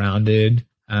well-rounded,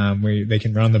 where they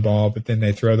can run the ball, but then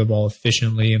they throw the ball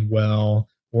efficiently and well,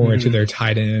 or to their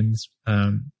tight ends.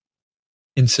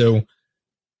 And so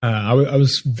I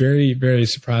was very, very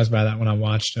surprised by that when I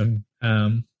watched them,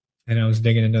 and I was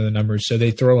digging into the numbers. So they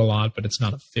throw a lot, but it's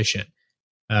not efficient.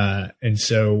 And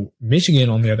so Michigan,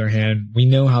 on the other hand, we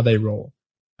know how they roll.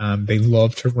 They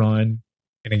love to run.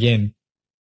 And again,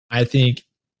 I think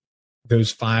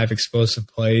those 5 explosive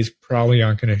plays probably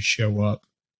aren't going to show up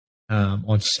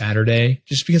on Saturday,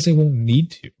 just because they won't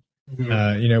need to.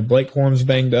 You know, Blake Corum's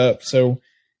banged up, so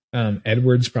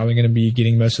Edwards probably going to be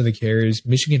getting most of the carries.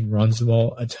 Michigan runs the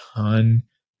ball a ton.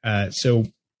 So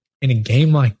in a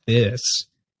game like this,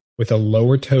 with a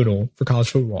lower total for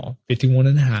college football,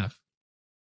 51.5,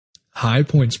 high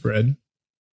point spread,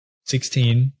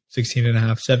 16 and a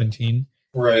half, 17.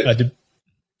 Right.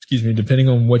 Depending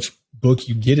on which book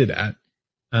you get it at.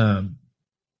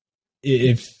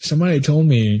 If somebody told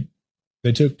me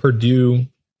they took Purdue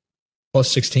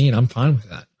plus 16, I'm fine with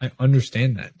that. I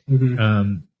understand that.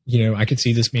 You know, I could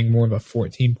see this being more of a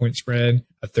 14-point spread,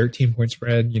 a 13-point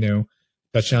spread, you know,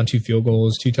 touchdown, 2 field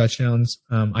goals, 2 touchdowns.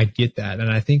 I get that.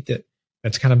 And I think that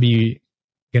that's kind of going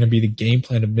to be the game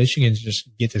plan of Michigan, to just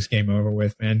get this game over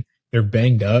with, man. They're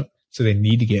banged up, so they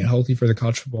need to get healthy for the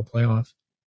college football playoff.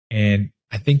 And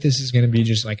I think this is going to be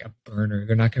just like a burner.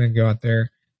 They're not going to go out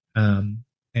there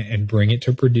and bring it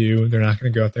to Purdue. They're not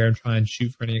going to go out there and try and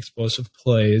shoot for any explosive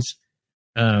plays.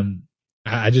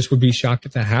 I just would be shocked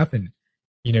if that happened.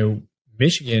 You know,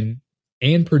 Michigan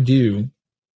and Purdue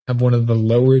have one of the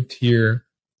lower tier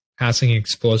passing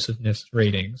explosiveness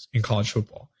ratings in college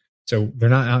football. So they're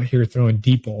not out here throwing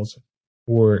deep balls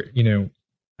or, you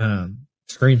know,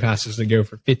 screen passes that go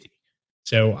for 50.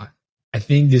 So I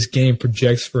think this game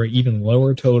projects for an even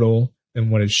lower total than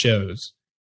what it shows.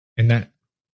 And that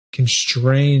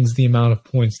constrains the amount of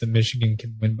points that Michigan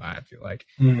can win by, I feel like.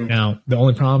 Now, the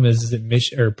only problem is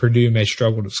that Purdue may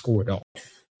struggle to score at all.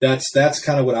 That's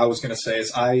kind of what I was going to say.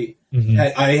 Is I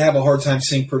have a hard time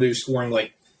seeing Purdue scoring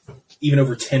like even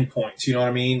over 10 points. You know what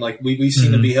I mean? Like we've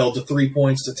seen them be held to 3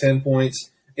 points, to 10 points,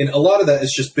 and a lot of that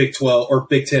is just Big 12 or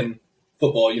Big 10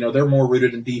 football. You know, they're more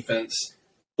rooted in defense.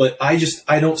 But I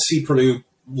don't see Purdue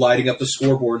lighting up the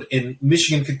scoreboard, and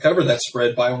Michigan could cover that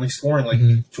spread by only scoring like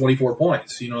 24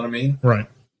 points. You know what I mean? Right.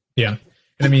 Yeah.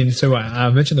 And I mean, so I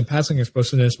mentioned the passing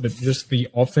explosiveness, but just the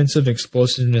offensive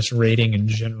explosiveness rating in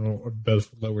general are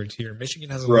both lower tier. Michigan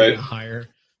has a little bit higher.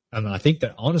 I think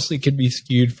that honestly could be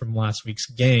skewed from last week's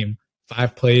game.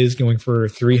 5 plays going for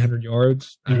 300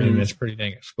 yards. I mean, that's pretty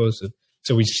dang explosive.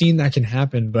 So we've seen that can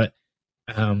happen, but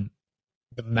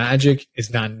the magic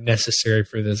is not necessary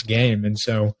for this game. And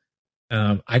so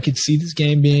I could see this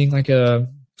game being like a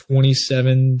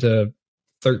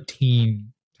 27-13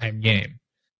 type game.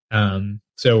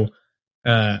 So if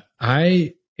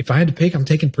I had to pick, I'm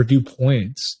taking Purdue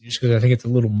points just because I think it's a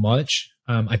little much.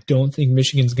 I don't think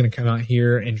Michigan's going to come out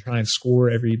here and try and score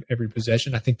every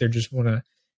possession. I think they just want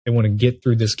to get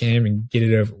through this game and get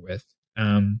it over with.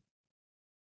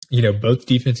 You know, both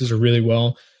defenses are really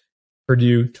well.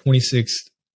 Purdue 26th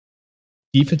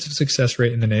defensive success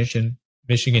rate in the nation.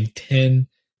 Michigan 10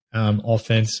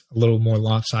 offense, a little more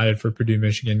lopsided for Purdue.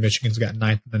 Michigan's got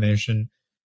 9th in the nation.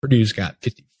 Purdue's got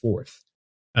 54th.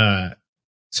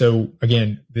 So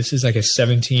again, this is like a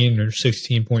 17 or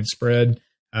 16 point spread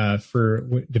for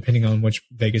depending on which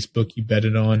Vegas book you bet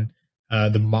it on.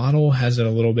 The model has it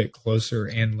a little bit closer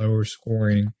and lower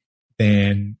scoring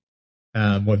than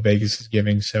what Vegas is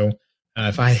giving. So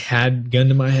if I had gun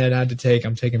to my head,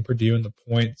 I'm taking Purdue in the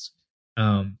points.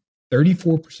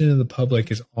 34% of the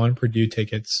public is on Purdue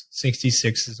tickets.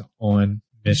 66 is on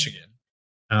Michigan.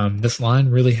 This line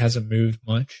really hasn't moved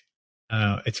much.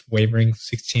 It's wavering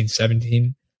 16,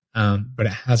 17, but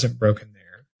it hasn't broken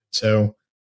there. So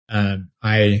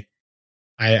I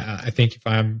think if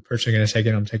I'm personally going to take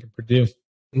it, I'm taking Purdue.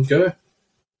 Okay.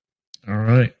 All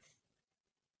right.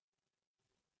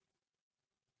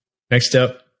 Next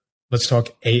up, let's talk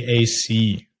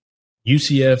AAC.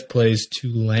 UCF plays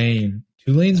Tulane.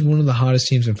 Tulane's one of the hottest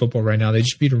teams in football right now. They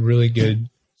just beat a really good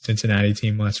Cincinnati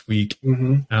team last week.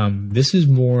 Mm-hmm. This is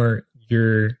more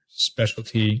your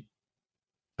specialty.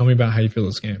 Tell me about how you feel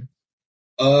this game.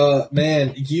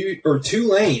 Man,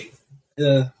 Tulane,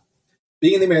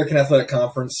 being in the American Athletic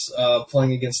Conference,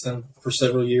 playing against them for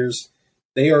several years,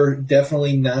 they are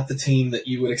definitely not the team that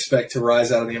you would expect to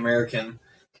rise out of the American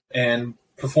and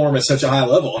perform at such a high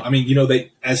level. I mean,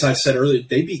 they, as I said earlier,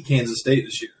 they beat Kansas State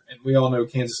this year, and we all know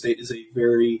Kansas State is a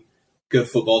very good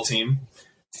football team.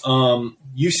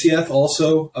 UCF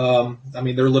also,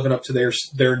 they're living up to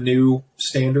their new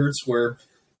standards where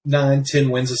 9-10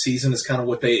 wins a season is kind of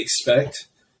what they expect,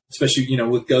 especially,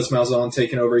 with Gus Malzahn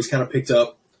taking over. He's kind of picked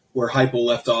up where Heupel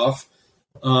left off.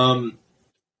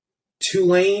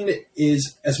 Tulane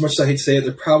is, as much as I hate to say it,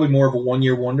 they're probably more of a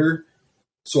one-year wonder.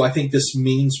 So I think this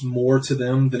means more to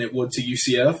them than it would to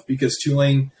UCF because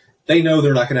Tulane, they know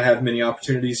they're not going to have many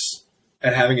opportunities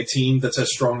at having a team that's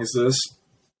as strong as this.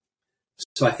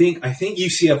 So I think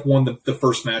UCF won the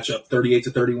first matchup,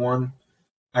 38-31.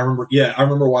 I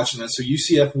remember watching that. So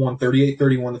UCF won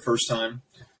 38-31 the first time.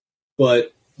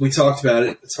 But we talked about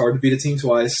it. It's hard to beat a team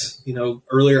twice.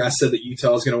 Earlier I said that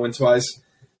Utah is going to win twice.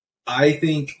 I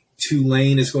think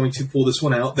Tulane is going to pull this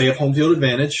one out. They have home field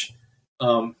advantage.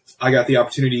 I got the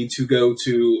opportunity to go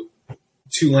to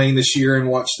Tulane this year and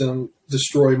watch them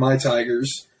destroy my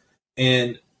Tigers.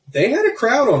 And they had a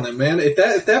crowd on them, man. If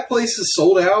that place is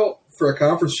sold out for a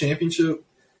conference championship,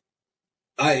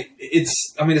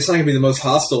 it's not going to be the most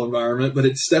hostile environment, but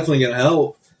it's definitely going to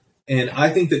help. And I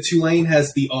think that Tulane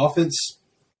has the offense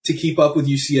to keep up with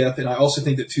UCF, and I also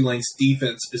think that Tulane's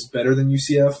defense is better than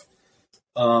UCF.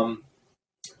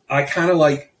 I kind of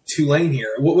like Tulane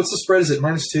here. What's the spread? Is it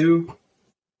 -2?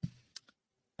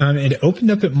 It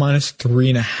opened up at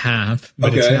 -3.5,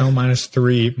 but it's now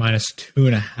 -3,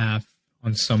 -2.5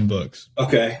 on some books.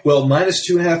 Okay. Well,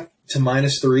 -2.5 to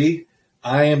 -3.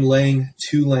 I am laying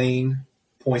Tulane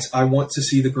points. I want to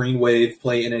see the Green Wave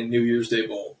play in a New Year's Day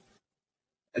Bowl.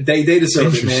 They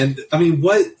deserve it, man. I mean,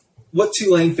 what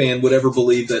Tulane fan would ever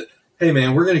believe that, hey,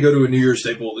 man, we're going to go to a New Year's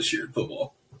Day Bowl this year in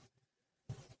football?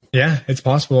 Yeah, it's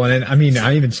possible. And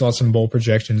I even saw some bowl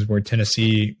projections where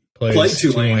Tennessee plays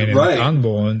Tulane in the Cotton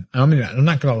Bowl. And I'm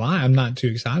not going to lie, I'm not too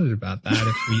excited about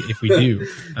that if we do.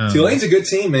 Tulane's a good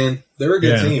team, man. They're a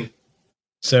good team.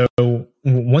 So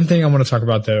one thing I want to talk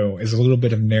about, though, is a little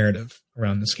bit of narrative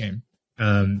around this game.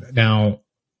 Now,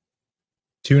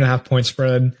 2.5 point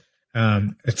spread.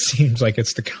 It seems like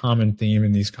it's the common theme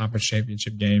in these conference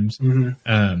championship games. Mm-hmm.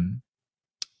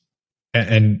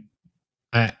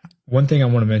 One thing I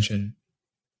want to mention,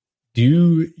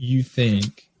 do you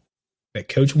think that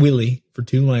Coach Willie for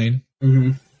Tulane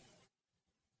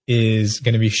is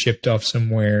going to be shipped off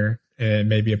somewhere,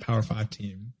 maybe a Power 5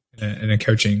 team in a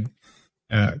coach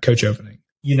opening?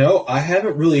 I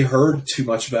haven't really heard too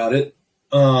much about it.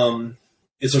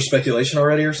 Is there speculation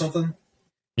already or something?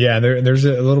 Yeah, there's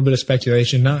a little bit of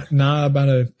speculation, not about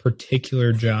a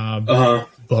particular job,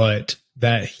 but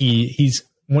that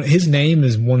his name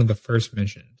is one of the first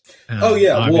mentioned.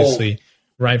 Obviously,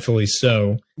 rightfully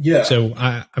so. Yeah. So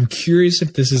I'm curious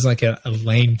if this is like a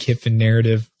Lane Kiffin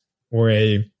narrative or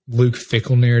a Luke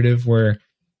Fickell narrative where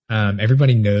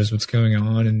everybody knows what's going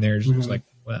on and they're just like,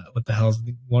 what the hell?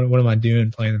 What am I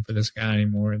doing playing for this guy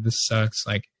anymore? This sucks.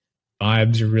 Like,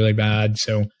 vibes are really bad.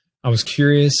 So I was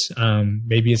curious,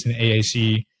 maybe as an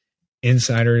AAC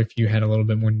insider, if you had a little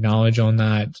bit more knowledge on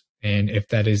that and if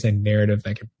that is a narrative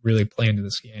that could really play into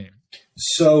this game.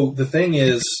 So the thing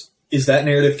is that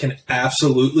narrative can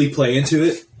absolutely play into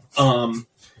it.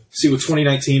 See, with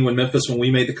 2019, when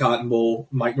we made the Cotton Bowl,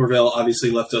 Mike Norvell obviously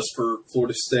left us for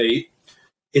Florida State.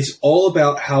 It's all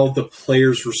about how the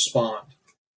players respond.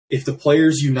 If the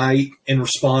players unite and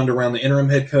respond around the interim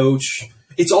head coach,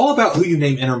 it's all about who you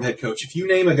name interim head coach. If you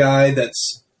name a guy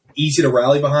that's easy to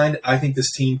rally behind, I think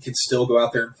this team can still go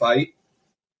out there and fight.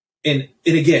 And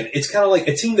again, it's kind of like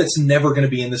a team that's never going to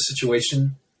be in this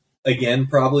situation again,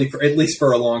 probably for at least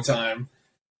for a long time.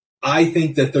 I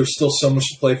think that there's still so much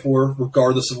to play for,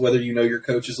 regardless of whether your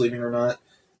coach is leaving or not.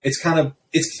 It's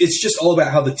just all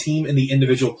about how the team and the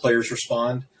individual players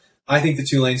respond. I think the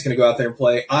Tulane's going to go out there and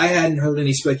play. I hadn't heard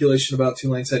any speculation about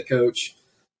Tulane's head coach.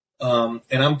 And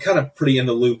I'm kind of pretty in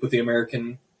the loop with the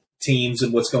American teams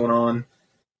and what's going on.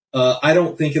 I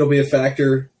don't think it'll be a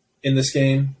factor in this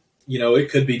game. It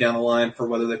could be down the line for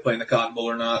whether they play in the Cotton Bowl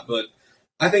or not, but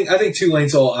I think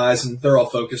Tulane's all eyes and they're all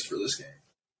focused for this game.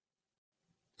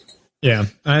 Yeah,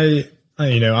 I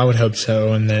would hope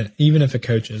so, and that even if a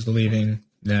coach is leaving,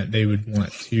 that they would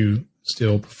want to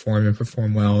still perform and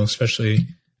perform well, especially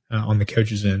on the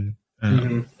coaches' end.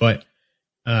 But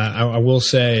I will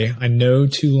say, I know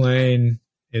Tulane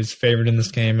is favored in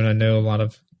this game, and I know a lot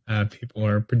of people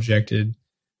are projecting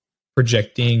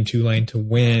Tulane to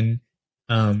win.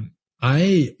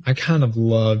 I kind of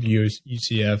love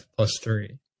UCF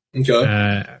 +3.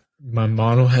 Okay. My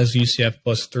model has UCF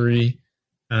 +3.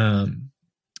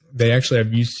 They actually have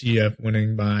UCF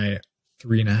winning by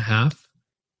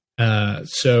 3.5.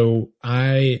 So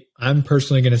I'm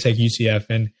personally going to take UCF,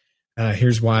 and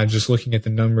here's why. Just looking at the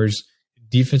numbers,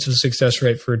 defensive success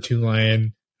rate for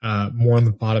Tulane, more on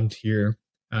the bottom tier,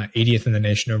 80th in the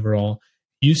nation overall.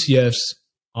 UCF's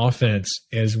offense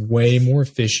is way more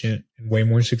efficient and way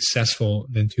more successful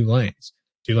than Tulane's.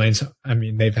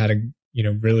 They've had a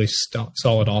really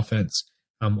solid offense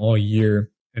all year,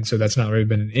 and so that's not really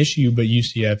been an issue. But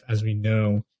UCF, as we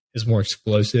know, is more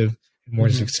explosive and more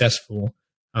successful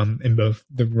in both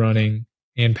the running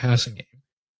and passing game.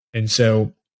 And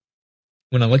so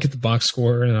when I look at the box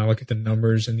score and I look at the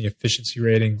numbers and the efficiency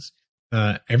ratings,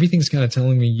 everything's kind of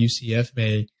telling me UCF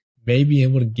may be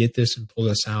able to get this and pull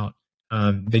this out.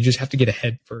 They just have to get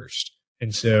ahead first.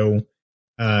 And so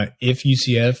if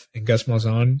UCF and Gus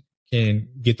Malzahn can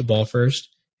get the ball first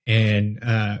and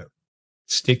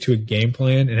stick to a game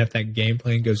plan, and if that game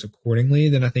plan goes accordingly,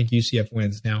 then I think UCF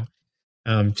wins. Now,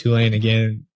 Tulane,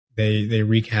 again, they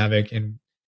wreak havoc. And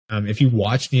if you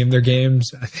watch any of their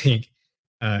games, I think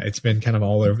it's been kind of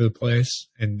all over the place,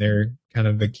 and they're kind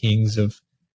of the kings of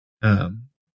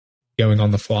going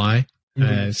on the fly.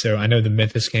 So I know the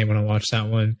Memphis game, when I watched that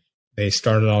one, they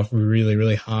started off really,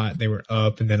 really hot. They were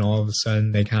up, and then all of a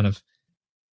sudden they kind of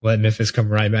let Memphis come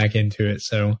right back into it.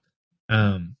 So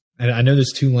and I know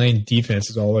this Tulane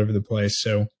defense is all over the place.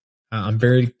 So I'm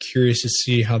very curious to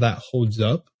see how that holds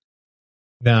up.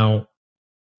 Now,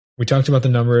 we talked about the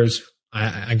numbers.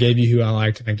 I gave you who I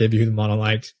liked, and I gave you who the model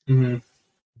liked.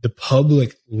 The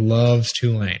public loves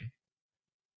Tulane.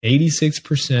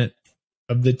 86%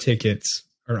 of the tickets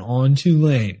are on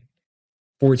Tulane,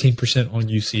 14% on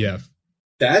UCF.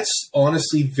 That's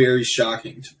honestly very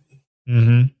shocking to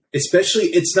me. Especially,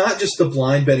 it's not just the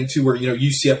blind betting too, where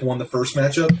UCF won the first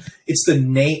matchup. It's the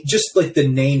name, just like the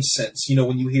name sense.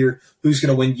 When you hear who's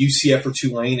going to win UCF or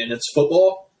Tulane, and it's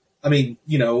football. I mean,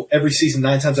 every season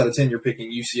 9 times out of 10 you're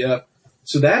picking UCF.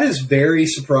 So that is very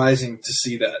surprising to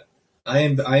see that. I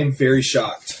am very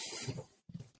shocked.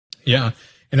 Yeah,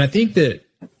 and I think that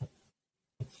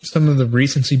some of the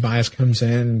recency bias comes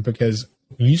in because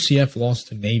UCF lost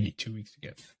to Navy 2 weeks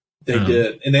ago. They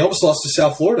did, and they almost lost to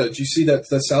South Florida. Did you see that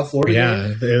South Florida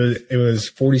game? Yeah, it was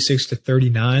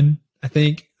 46-39, I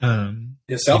think.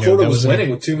 South Florida was winning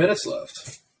with 2 minutes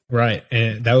left. Right,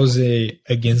 and that was a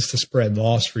against the spread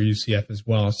loss for UCF as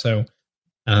well. So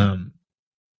I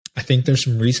think there's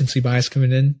some recency bias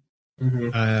coming in,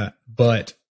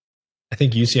 but I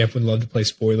think UCF would love to play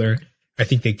spoiler. I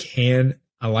think they can.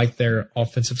 I like their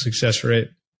offensive success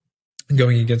rate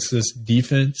going against this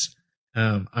defense.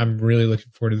 I'm really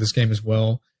looking forward to this game as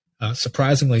well.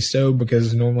 Surprisingly so,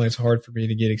 because normally it's hard for me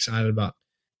to get excited about,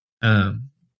 a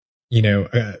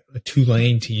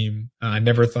Tulane team. I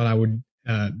never thought I would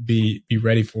be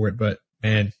ready for it, but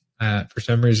man, for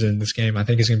some reason this game I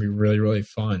think is going to be really, really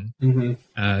fun.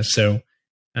 So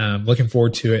looking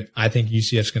forward to it. I think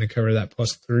UCF's going to cover that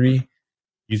 +3.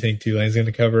 You think Tulane's going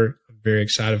to cover? I'm very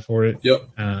excited for it. Yep.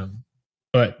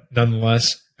 But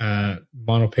nonetheless,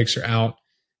 mono picks are out.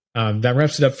 That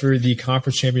wraps it up for the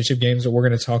conference championship games that we're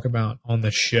going to talk about on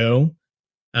the show.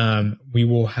 We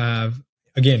will have,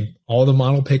 again, all the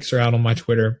model picks are out on my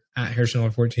Twitter at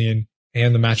Harrison14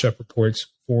 and the matchup reports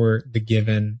for the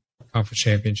given conference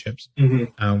championships.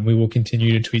 We will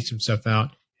continue to tweet some stuff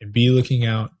out and be looking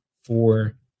out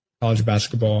for college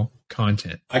basketball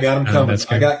content. I got them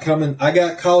coming. I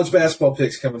got college basketball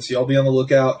picks coming, so y'all be on the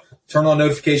lookout. Turn on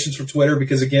notifications for Twitter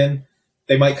because, again,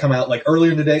 they might come out like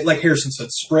earlier in the day. Like Harrison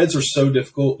said, spreads are so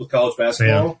difficult with college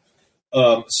basketball.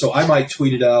 Yeah. So I might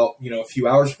tweet it out, a few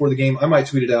hours before the game. I might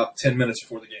tweet it out 10 minutes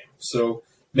before the game. So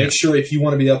make sure if you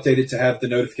want to be updated to have the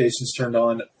notifications turned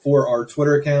on for our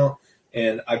Twitter account.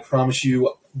 And I promise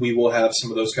you we will have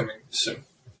some of those coming soon.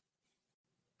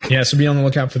 Yeah, so be on the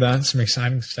lookout for that. Some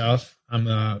exciting stuff.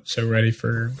 I'm so ready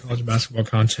for college basketball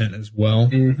content as well.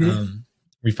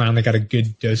 We finally got a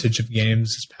good dosage of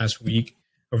games this past week.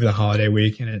 over the holiday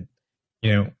week, and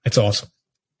it's awesome.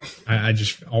 I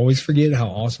just always forget how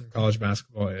awesome college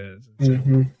basketball is.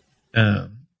 So,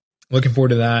 looking forward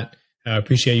to that.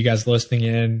 Appreciate you guys listening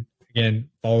in. Again,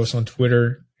 follow us on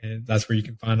Twitter, and that's where you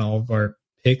can find all of our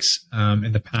picks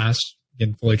in the past.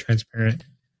 Again, fully transparent.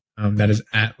 That is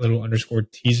at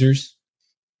 _teasers.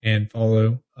 And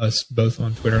follow us both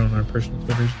on Twitter, on our personal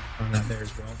Twitters. You can find that there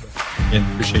as well. But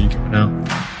again, appreciate you coming out.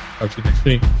 Talk to you next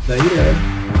week.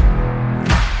 Later.